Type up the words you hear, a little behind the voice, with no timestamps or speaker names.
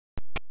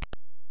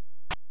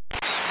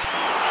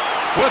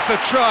Worth a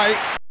try.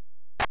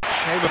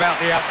 Shame about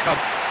the outcome.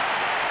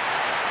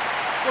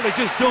 Well, they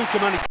just don't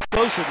come any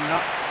closer than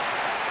that.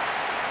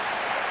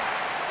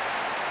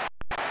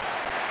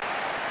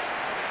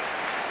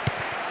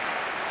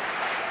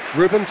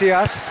 Ruben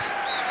Diaz.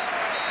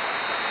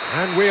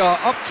 And we are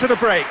up to the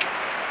break.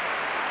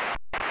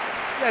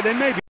 Yeah, they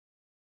may be.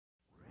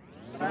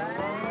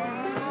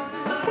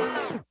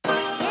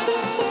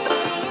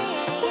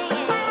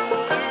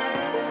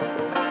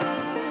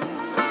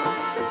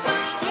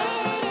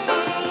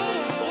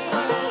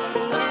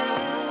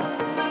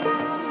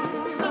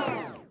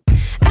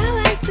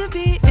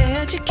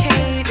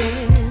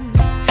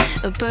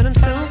 But I'm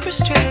so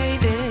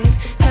frustrated.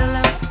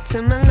 Hello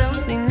to my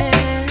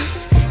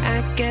loneliness.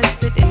 I guess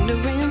that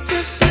ignorance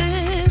is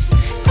bliss.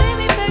 Take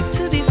me back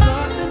to before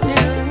I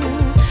knew.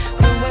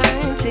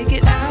 Rewind, take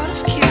it out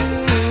of cue.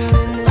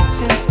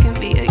 Innocence can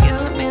be a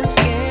young man's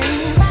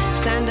game.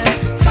 Signed up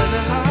for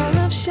the hall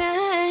of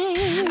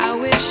shame. I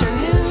wish I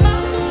knew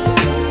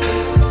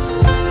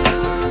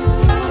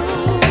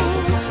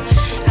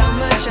how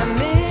much I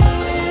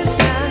miss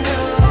not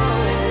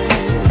knowing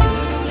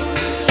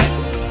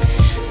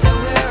that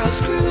we're all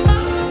screwed.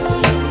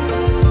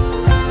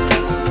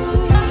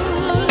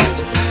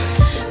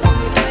 When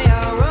we play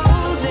our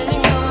roles and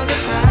ignore the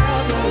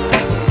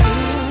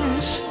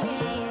problems.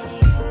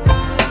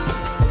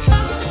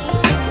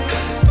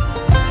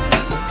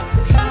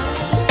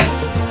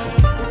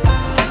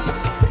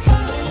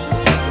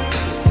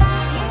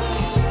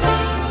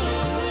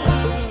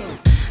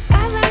 I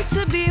like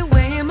to be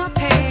away in my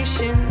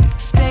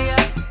patience. Stay up,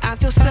 I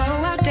feel so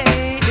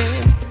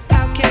outdated.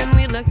 How can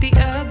we look the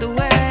other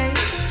way?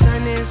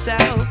 Sun is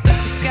out, but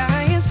the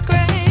sky is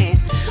gray.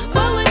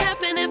 What would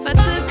happen if I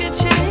took a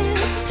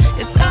chance?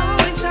 It's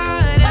always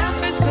hard at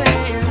first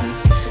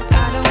glance.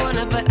 I don't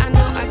wanna, but I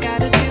know I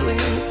gotta do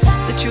it.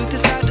 The truth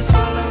is hard to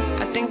swallow,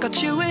 I think I'll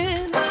chew it.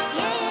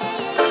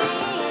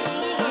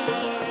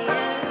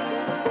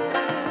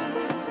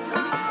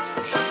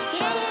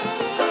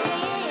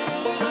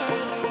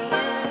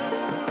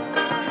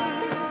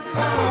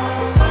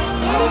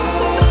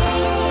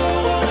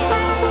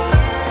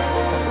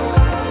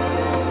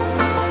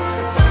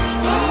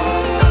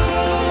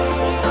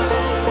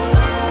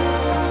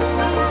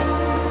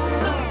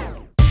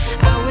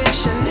 I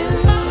wish I knew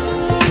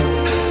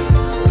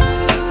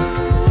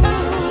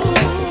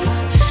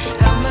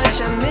how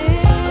much I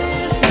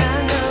miss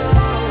not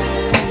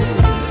knowing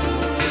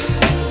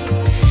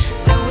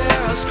that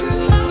we're all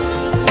screwed.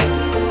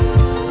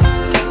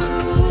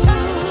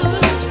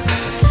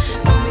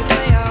 When we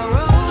play our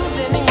roles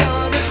and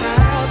ignore the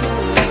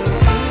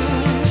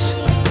problems.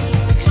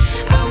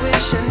 I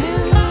wish I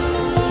knew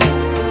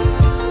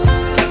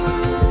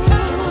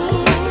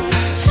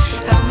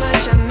how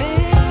much I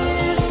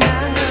miss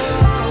not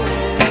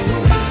knowing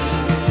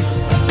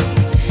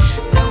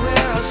that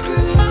we're all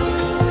screwed.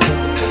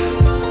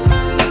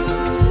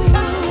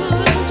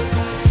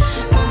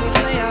 When we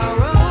play our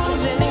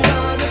roles and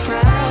ignore the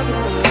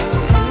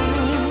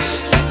problems.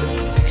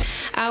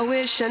 I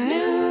wish I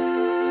knew.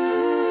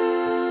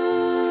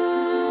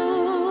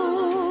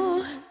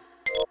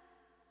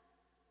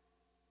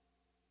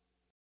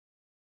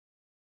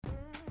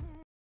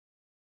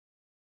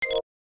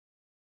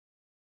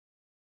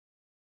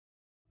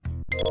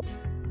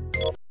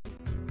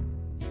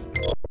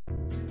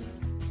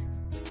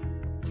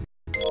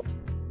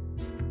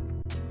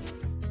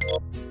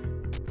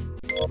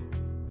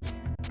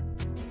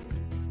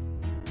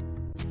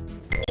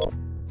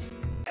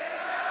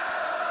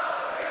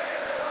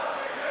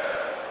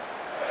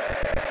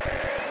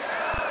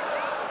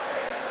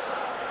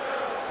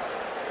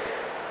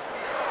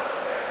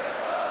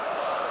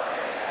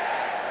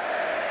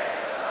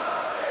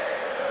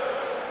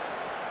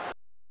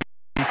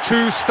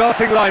 Two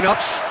starting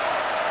lineups.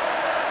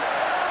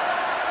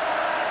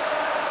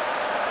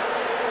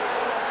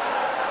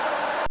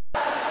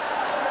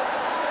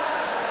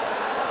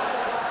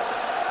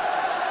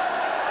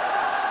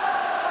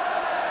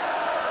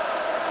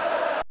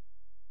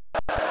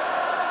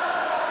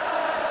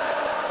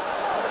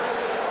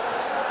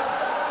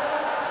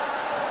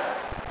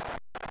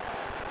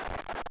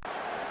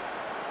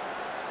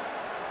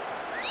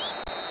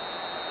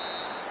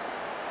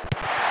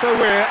 So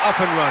we're up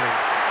and running.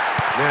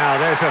 Now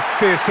there's a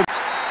fearsome...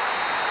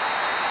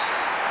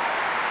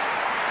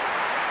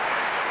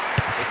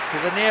 It's to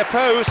the near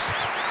post.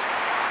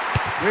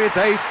 With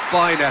a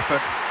fine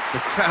effort, the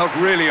crowd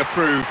really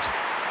approved.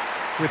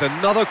 With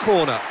another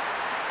corner.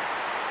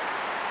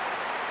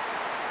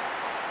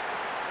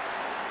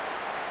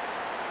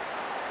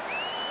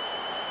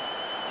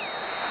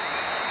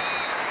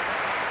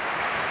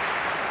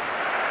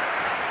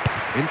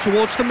 In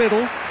towards the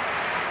middle.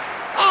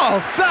 Oh,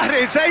 that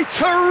is a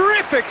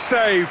terrific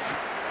save!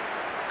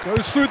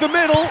 Goes through the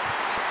middle.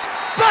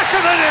 Back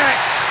of the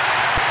net!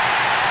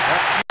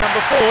 That's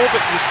number 4,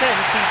 but you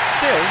sense he's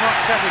still not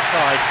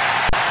satisfied.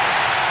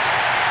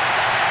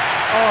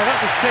 Oh, that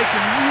was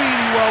taken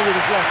really well with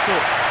his left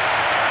foot.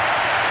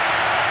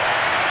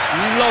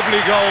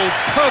 Lovely goal,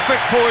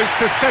 perfect poise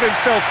to set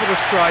himself for the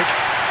strike.